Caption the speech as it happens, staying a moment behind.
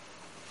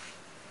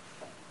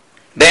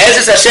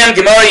Be'ezus Hashem,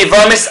 Gemara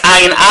Yevamis,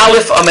 Ayin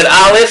Aleph, Amid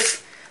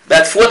Aleph,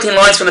 about 14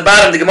 lines from the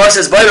bottom, the Gemara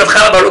says, Boy Rav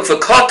Chala Baruch,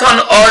 V'koton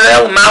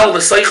orel mal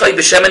v'soichai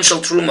b'shemen shel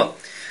truma.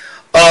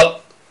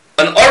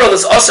 An orel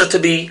is also to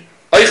be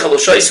oichel or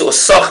shoysu or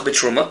soch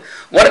b'truma.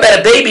 What about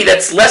a baby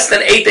that's less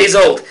than 8 days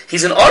old?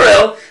 He's an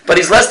orel, but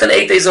he's less than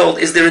 8 days old.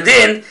 Is there a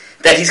din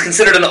that he's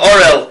considered an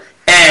orel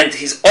and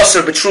he's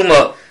osir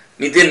b'truma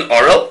midin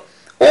orel?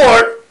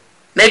 Or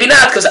maybe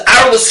not, because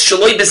arlus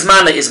shaloi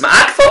bizmana is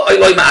ma'akfa or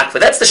loy ma'akfa.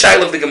 That's the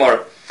shaila of the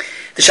Gemara.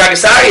 The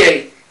Shagas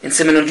Aryeh in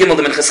Siman Gimel,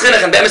 the Minchas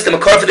Chinuch, and Bemis the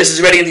Makar for this is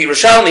already in the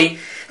Yerushalmi,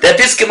 that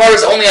this Gemara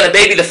is only on a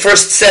baby the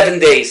first 7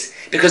 days.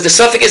 Because the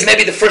suffix is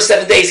maybe the first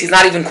 7 days, he's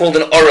not even called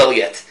an orel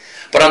yet.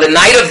 But on the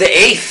night of the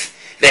 8th,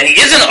 then he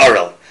is an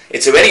orel.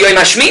 It's already Yom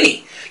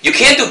Hashmini. You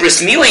can't do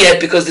bris milah yet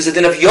because there's a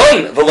din of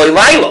Yom, v'loy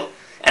layla.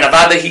 And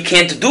avada he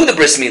can't do the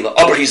bris milah,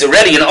 but he's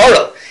already an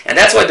orel. And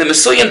that's why the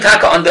Mesuyim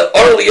Taka on the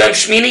orel Yom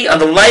Shmini, on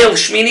the Layel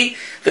Shmini,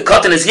 the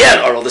cotton is an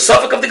orel. The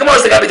suffix of the Gemara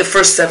is going to be the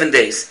first 7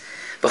 days.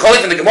 But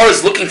when the Gemara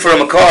is looking for a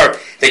makar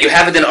that you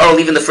have it in orel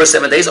even the first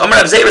 7 days, Omar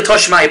Abzeira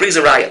Toshma, he brings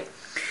a raya.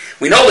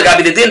 We know the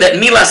Gabi the din that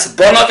milas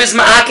bonov is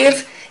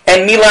ma'akiv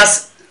and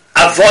milas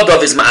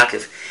avodov is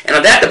ma'akiv. And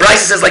on that the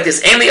Brisa says like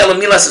this: Einli ela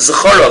milas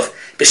zechorov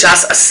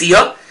b'shas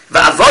asiya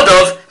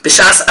va'avodov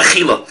b'shas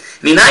achila.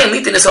 Minayin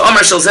litin es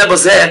ha'omer shel zeh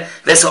b'zeh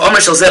v'es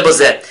ha'omer shel zeh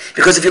b'zeh.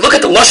 Because if you look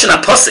at the Lashon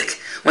HaPosik,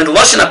 when the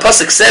Lashon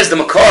HaPosik says the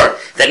makar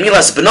that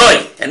milas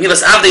b'noi and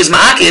milas avdei is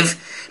ma'akiv,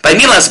 by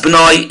milas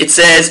b'noi it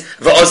says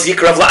v'oz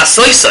yikrav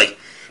la'asoisoi.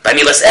 By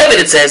milas eved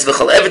it says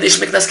v'chol eved ish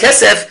miknas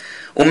kesef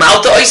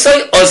u'malta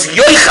oisoi oz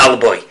yoichal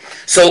boy.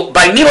 So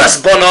by milas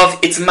bonov,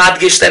 it's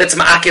madgish that it's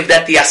ma'akiv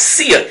that the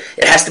asiyah,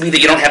 it has to be that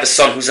you don't have a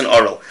son who's an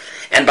oral.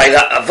 And by the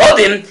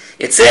avodim,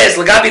 it says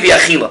lagabi the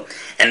achila.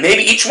 And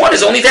maybe each one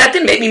is only that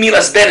then. Maybe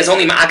milas ben is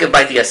only ma'akiv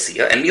by the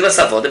asiyah, and milas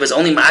avodim is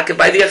only ma'akiv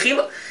by the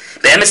achila.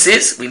 The emes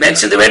is, we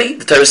mentioned already,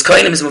 the Torah's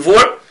koinim is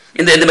mavur,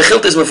 in the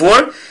Mechilta is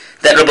mavur,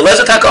 that Rabbi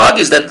Lezer Taka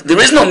argues that there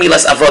is no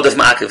milas avodim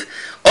ma'akiv.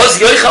 Oz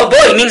yoichal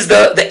boy means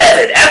the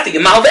eved. After you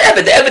mal the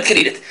eved can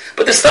eat it.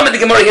 But the stomach of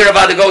the Gemara here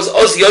Avada goes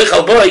Oz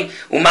yoichal boy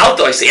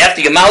umaltoi. So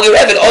after you mal your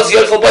eved, Oz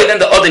yoichal boy, then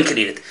the odin can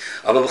eat it.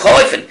 Aber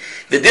b'choifen,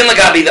 the din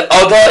lagabi the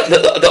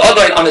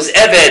odin on his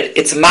eved,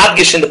 it's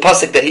madgish in the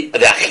pasuk that the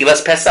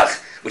achilas pesach,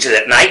 which is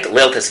at night,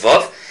 leil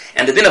tesvav,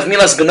 and the din of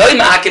milas benoi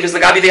ma'akiv is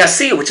lagabi the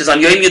asiyah, which is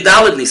on Yom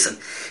Yudalad Nisan.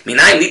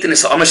 Minayim litin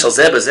is ha'omer shel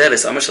zeh b'zeh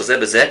v'ha'omer shel zeh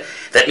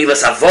b'zeh, that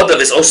milas avodav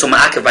is also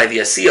ma'akiv by the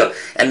asiyah,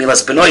 and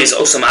milas benoi is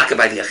also ma'akiv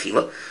by the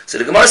achila. So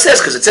the Gemara says,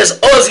 because it says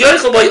Oz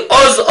yoichal boy,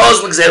 Oz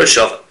l'gzera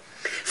shova.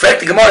 For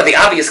the Gemara, the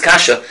obvious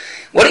kasha,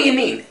 what do you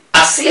mean?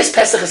 Asiyas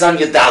Pesach is on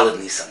Yudalad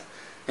Nisan,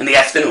 in the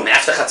afternoon,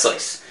 after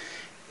Chatzos.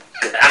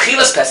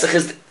 Achilas Pesach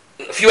is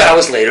a few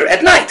hours later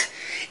at night.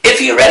 If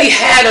he already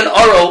had an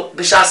oral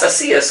b'shas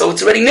asiyah, so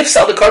it's already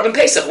nifsal the carbon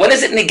Pesach. When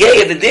is it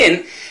negay the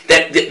din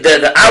that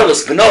the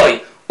arulus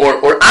b'noi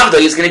or avda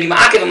is going to be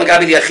ma'akev and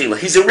magabi the achila?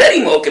 He's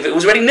already mo'akev. It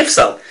was already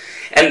nifsal.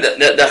 And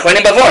the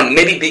Achronim Bavon,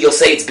 maybe you'll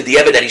say it's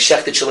b'di'eved that he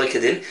shechted shaloi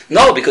kedin.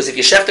 No, because if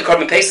you shech the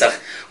carbon Pesach,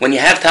 when you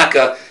have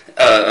taka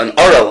an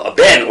oral, a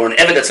ben, or an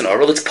eved that's an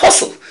oral, it's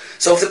puzzle.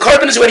 So if the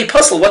carbon is already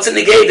puzzle, what's it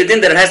negay the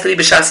din that it has to be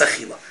b'shas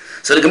achila?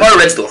 So the Gemara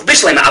reads durch.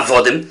 Bishleim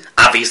avodim,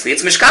 obviously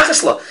it's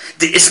mishkachas lo.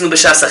 The isnu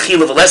b'shas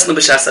achila v'lesnu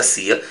b'shas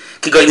asiyah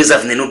kigoy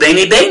nizavninu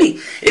beini beini.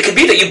 It could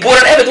be that you bought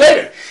an eved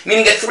later,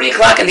 meaning at 3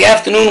 o'clock in the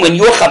afternoon when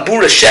your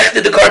chabura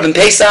shechted the carbon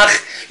Pesach,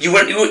 you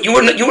were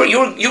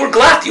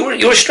glatt,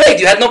 you were straight,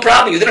 you had no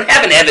problem, you didn't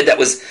have an eved that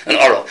was an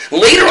oral.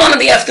 Later on in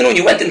the afternoon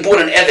you went and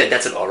bought an eved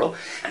that's an oral,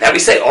 and now we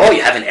say, oh,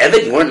 you have an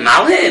eved, you weren't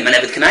malhim, an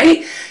eved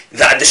kanai.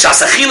 The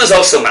shas achila is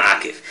also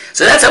ma'akiv.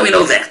 So that's how we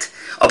know that.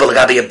 But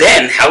lagabi a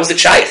ben, how is it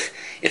shaykh?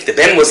 If the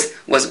ben was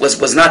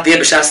not there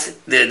b'shas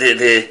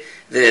the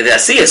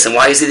asiyas, and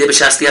why is he there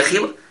b'shas the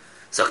achila?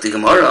 Zok the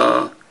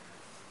Gemara,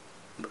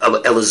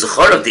 el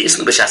zecharav the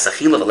isnu b'shas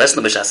achila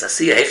v'lesnu b'shas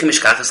asiyah heichim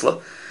mishkachas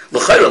lo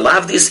l'chayra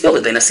lav the asiyah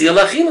l'dein asiyah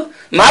l'achila.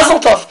 Mazel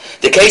tov.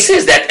 The case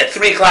is that at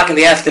 3 o'clock in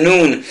the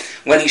afternoon,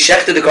 when he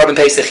shechted the carbon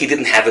Pesach, he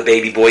didn't have a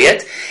baby boy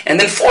yet, and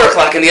then 4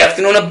 o'clock in the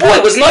afternoon, a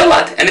boy was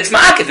noilad, and it's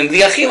ma'akiv him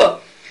the achila.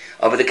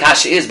 But the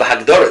kasha is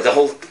b'hagdorah, the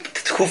whole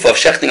kufa of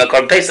shechting a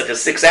carbon Pesach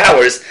is 6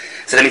 hours,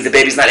 so that means the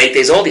baby's not 8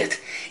 days old yet.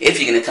 If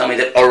you're going to tell me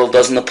that oral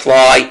doesn't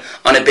apply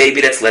on a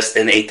baby that's less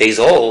than 8 days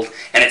old,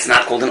 and it's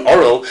not called an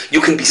oral,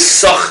 you can be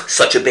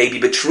such a baby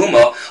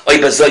b'truma, oy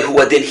b'zoy hu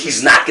adin,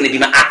 he's not going to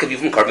be ma'akiv you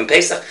from carbon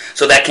Pesach.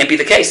 So that can't be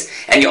the case.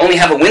 And you only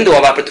have a window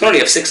of opportunity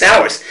of 6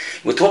 hours.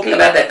 We're talking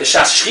about that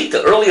b'shas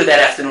shchita. Earlier that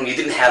afternoon you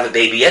didn't have a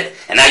baby yet,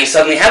 and now you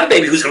suddenly have a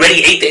baby who's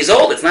already 8 days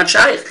old. It's not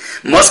shaykh.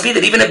 Must be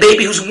that even a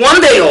baby who's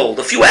 1 day old,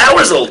 a few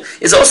hours old,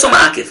 is also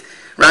ma'akiv.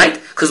 Right?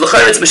 Because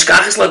l'chayr it's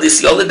mishkachis la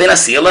disiyolid ben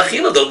asiyah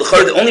l'achila.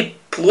 L'chayr the only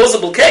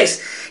plausible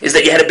case is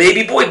that you had a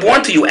baby boy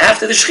born to you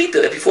after the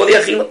shechita, before the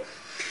achila.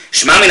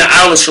 Shmamina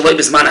arlis shaloi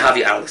bizman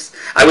havi arlis.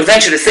 I would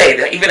venture to say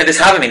that even at this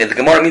havamina, the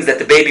Gemara means that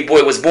the baby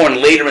boy was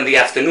born later in the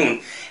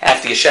afternoon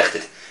after you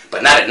shechted,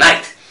 but not at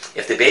night.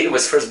 If the baby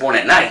was first born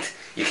at night,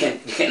 you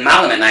can't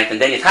mal him at night, and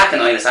then you taken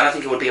oinus. I don't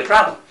think it would be a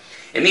problem.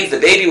 It means the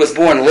baby was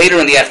born later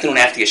in the afternoon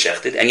after you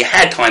shechted, and you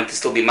had time to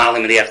still be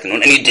malim in the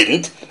afternoon, and you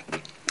didn't.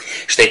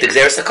 State the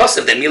Gzeres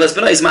HaKosev, that Milas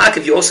B'nai is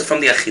ma'akev you also from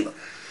the Achila.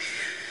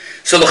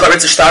 So the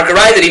Chavetz is starker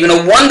right that even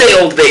a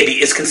one-day-old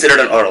baby is considered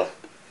an oral.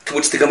 To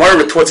which the Gemara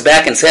retorts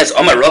back and says,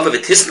 Omar Rav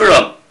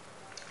v'tisperam.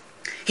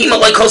 Hima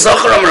like kol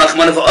zachar Omar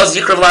Rachman v'oz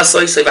yikrav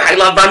la'asoi so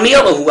v'haylav bar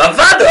mi'alahu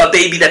avada, a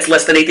baby that's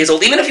less than 8 days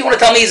old. Even if you want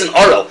to tell me he's an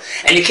oral,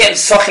 and you can't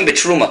suck him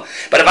b'truma.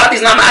 But avada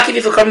is not ma'akev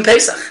you for Korban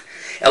Pesach.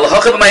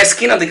 Elachachav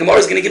b'mayaskinam, the Gemara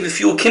is going to give a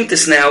few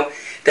kimtis now,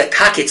 that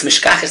takits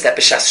mishkachas, that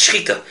b'shas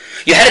shchita.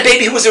 You had a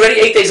baby who was already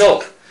 8 days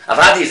old.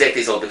 Avadi is 8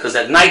 days old, because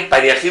at night, by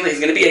the Achila, he's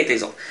going to be 8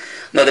 days old.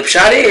 No, the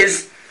pshat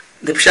is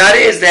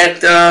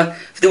that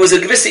there was a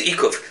gewisse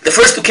ikuv. The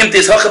first two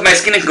kimtis, hachav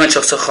ma'askinam,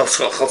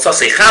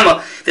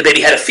 the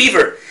baby had a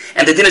fever,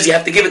 and the din is you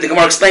have to give it, the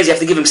Gemara explains, you have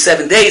to give him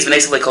 7 days,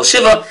 v'nesav like kol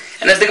shiva,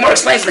 and as the Gemara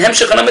explains in the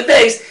Hemshech on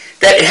days,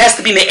 that it has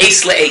to be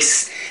me'es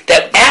le'es.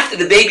 That after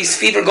the baby's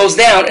fever goes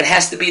down, it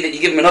has to be that you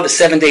give him another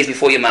 7 days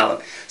before you mal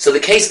him. So the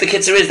case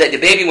bekitzer is that the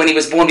baby, when he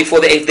was born before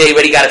the 8th day,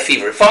 already got a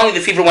fever. Finally, the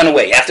fever went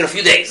away after a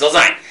few days.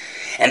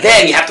 And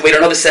then you have to wait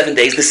another 7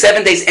 days. The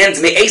 7 days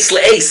ends me'es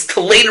le'es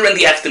till later in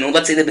the afternoon.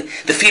 Let's say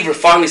the fever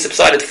finally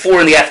subsided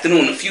 4 in the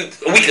afternoon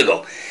a week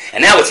ago.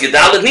 And now it's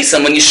Yudalad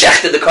Nisan when you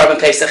shechted the Korban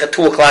Pesach at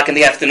 2 o'clock in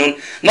the afternoon.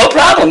 No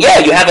problem. Yeah,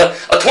 you have a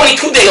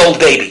 22-day-old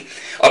baby.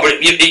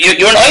 But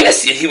you're an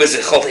oinus.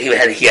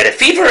 He had a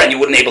fever and you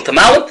weren't able to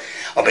mal him.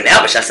 But now,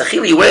 b'shas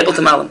achila, you were able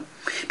to mal him.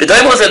 But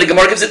the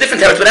Gemara gives a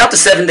different teretz without the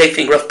 7-day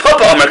thing. Rav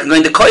Papa Amar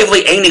going to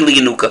koivli eini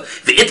liyanuka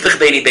v'itvich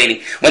beini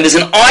beini. When there's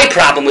an eye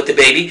problem with the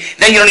baby,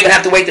 then you don't even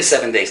have to wait the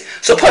 7 days.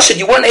 So Pashad,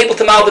 you weren't able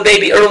to mal the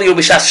baby earlier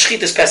b'shas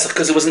shchitas Pesach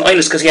because it was an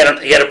oinus because he had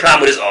a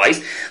problem with his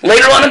eyes.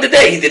 Later on in the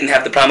day, he didn't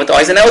have the problem with the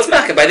eyes, and now it's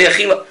makah by the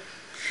achila.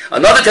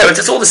 Another teretz,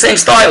 it's all the same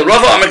style.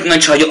 Rav Amar going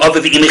to chayu ava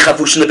v'imi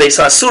chavushin lebeis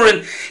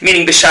ha'asurin,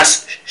 meaning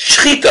b'shas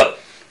shchita.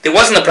 There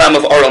wasn't a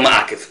problem of oral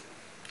ma'akev.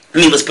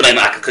 Milas B'nai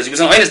Ma'akev, because he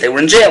was on Oinus, they were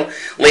in jail.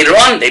 Later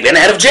on, they've been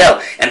out of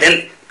jail. And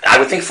then, I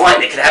would think,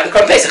 fine, they could have the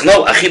Korban Pesach.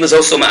 No, Achil is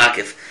also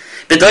Ma'akev.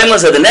 The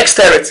Doimlas are the next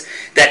teretz,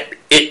 that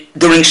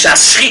during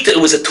Shas Shchita, it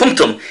was a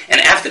tumtum, and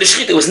after the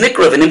Shchita, it was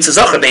Nikrav, and Nimtza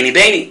Zachar, Beini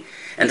Beini.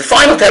 And the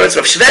final teretz,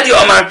 Rav Shvedya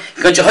Omar,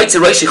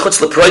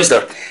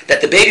 that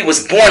the baby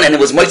was born, and it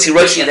was Moitzi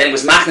Roshi, and then it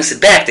was Machnas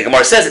it back. The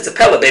Gemara says it's a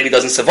Pella, baby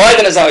doesn't survive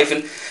in a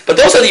Zayifin. But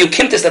those are the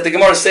Yukimtis that the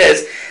Gemara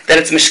says, that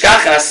it's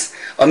Mishkachas,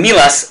 or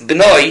Milas,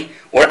 B'noi,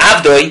 or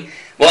Avdoi.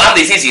 Well,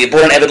 obviously it's easy, you're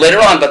born Eved later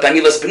on, but by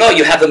Milas B'noi,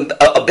 you have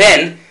a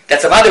ben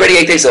that's about already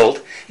 8 days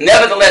old.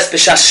 Nevertheless,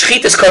 B'shas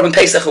Shchitas Korban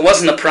Pesach, it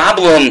wasn't a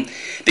problem,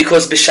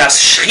 because B'shas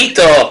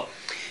Shchita,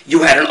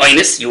 you had an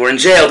oinus, you were in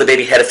jail, the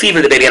baby had a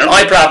fever, the baby had an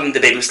eye problem, the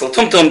baby was still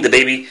tumtum, the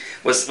baby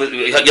was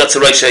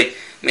Yotzer Roshei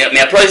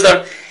Mea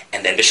Proizdar,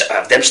 and then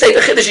them stayed the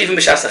Chiddush even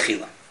B'shas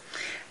Achila.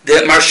 The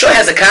Marsha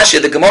has a kasha.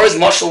 The Gemara's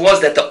mashal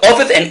was that the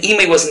Ovid and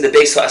Imei was in the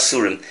Beis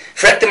HaAsurim.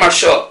 Frek the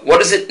Marsha, what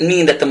does it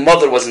mean that the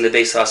mother was in the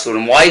Beis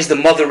HaAsurim? Why is the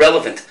mother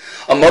relevant?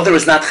 A mother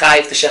is not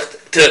chayiv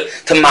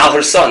to mal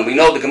her son. We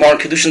know the Gemara in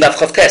Kedushin Daf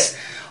Chavtes.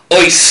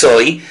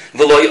 Oisoi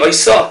v'loi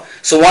oisa.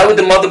 So why would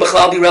the mother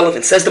b'chlal be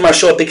relevant? Says the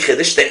Marsha a big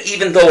chiddush that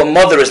even though a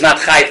mother is not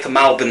chayiv to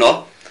mal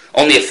b'no,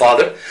 only a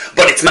father,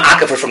 but it's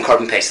ma'akav from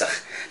Korban Pesach.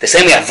 The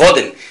same way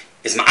Avodim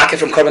is ma'akev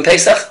from Korban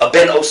Pesach, a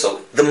ben also.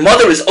 The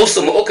mother is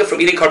also ma'akev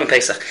from eating Korban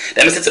Pesach.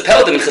 That means it's a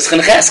peldim in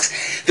Cheschen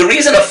Chesks. The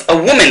reason of a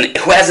woman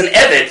who has an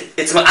eved,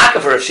 it's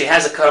ma'akev her if she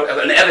has an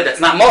eved that's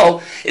not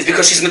mol, is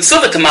because she's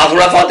mitzvah to mal her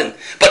avodim.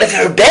 But if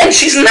her ben,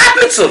 she's not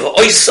mitzvah.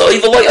 Oisa,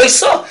 ivaloi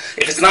oisa.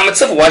 If it's not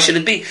mitzvah, why should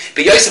it be?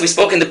 But Yosef, we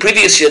spoke in the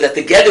previous year that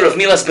the gather of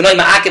Milas B'nai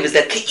Ma'akev is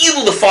that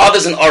ke'ilu the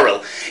father's an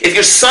oral. If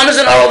your son is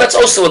an oral, that's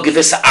also a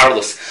gevissa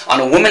arlus.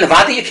 On a woman of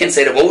Adi, you can't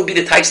say that. What would be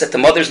the types that the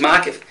mother's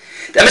ma'akev?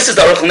 The Mrs.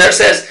 Aruch LaNer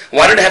says,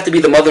 why did it have to be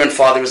the mother and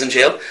father was in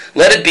jail?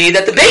 Let it be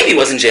that the baby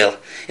was in jail.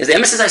 Is the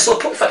Mrs. I saw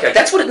Pumfakir.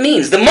 That's what it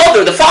means. The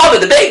mother, the father,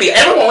 the baby,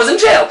 everyone was in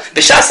jail.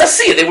 B'shas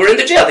Asiyah, they were in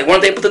the jail. They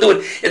weren't able to do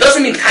it. It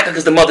doesn't mean taka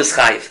because the mother's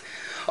chayiv.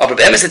 But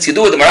Be'emes you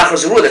do it, the Marach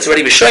Zerua, that's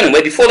already Rishonim,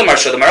 way before the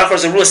Marsha. The Marach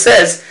Zerua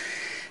says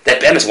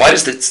that Be'emes, why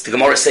does the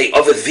Gemara say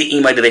Avad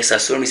v'imai be'beis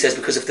ha'asurim? He says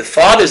because if the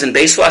father's in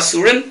beis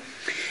ha'asurim,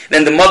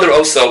 then the mother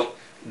also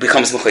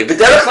becomes mechuyev.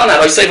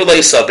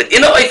 But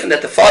in a oifen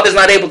that the father's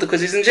not able to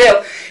because he's in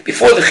jail,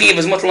 before the chiyuv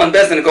is mutal on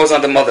bezdin, it goes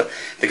on the mother.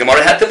 The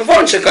Gemara had to perform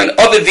and check on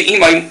Avad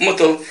v'imai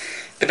mutal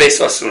be'beis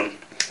ha'asurim.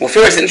 Well,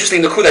 first, an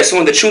interesting nakuda I saw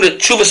in the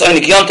Chuvas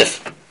Oinig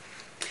Yontif.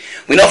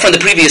 We know from the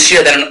previous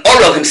year that an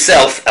oral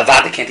himself,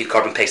 avada can't eat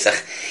Korban Pesach,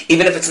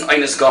 even if it's an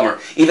oinus gomer,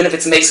 even if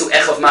it's mesu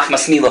echav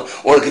machmas mila,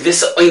 or a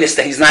gevissa oinus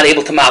that he's not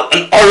able to mal.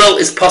 An oral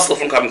is possible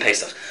from Korban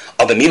Pesach.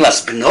 Aber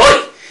milas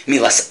b'noi,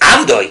 milas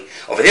avdoi,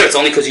 over there it's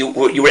only because you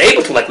were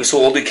able to, like we saw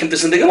all the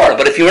ukimtis in the Gemara.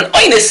 But if you're an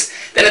oinus,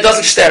 then it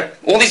doesn't shter.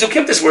 All these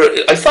ukimtis were,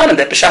 I found them,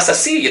 that b'shas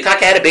asiyah,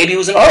 Yitaka had a baby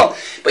who's an oral.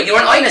 But you're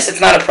an oinus, it's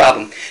not a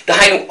problem. The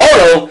hainu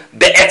oral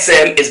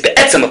be'etzem is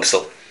be'etzem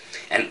upsul.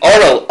 An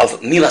oral of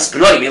milas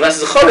b'noi,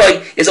 milas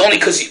zechoroi, is only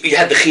because you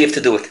had the chiyuv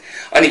to do it.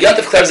 On the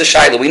Yontif Klev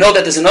Zeshayla, we know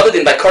that there's another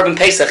din by Korban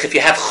Pesach, if you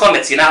have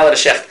chometz, you're not allowed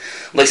to shecht.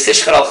 Lo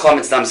yisishchar al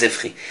chometz dam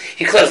zivchi.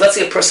 He declares, let's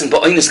say a person,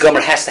 ba'oinus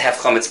gomer, has to have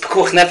chometz.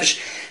 Pekuach nefesh,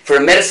 for a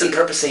medicine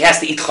purpose, he has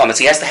to eat chametz.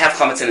 He has to have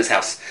chametz in his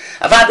house.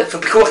 Avad, for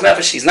pikuach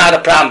nefesh, he's not a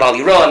problem. Bal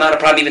yirah, not a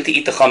problem even to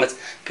eat the chametz.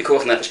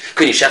 Pikuach nefesh.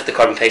 Could you shech the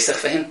korban pesach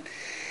for him?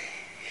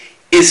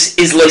 Is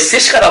lo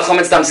sishchad al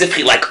chametz dam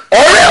zivchi like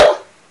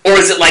orel, or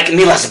is it like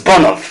milas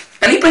bonov?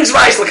 And he brings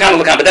rice lakan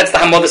lakan, but that's the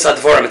hamadas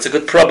advorim. It's a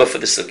good probah for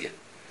the sugya.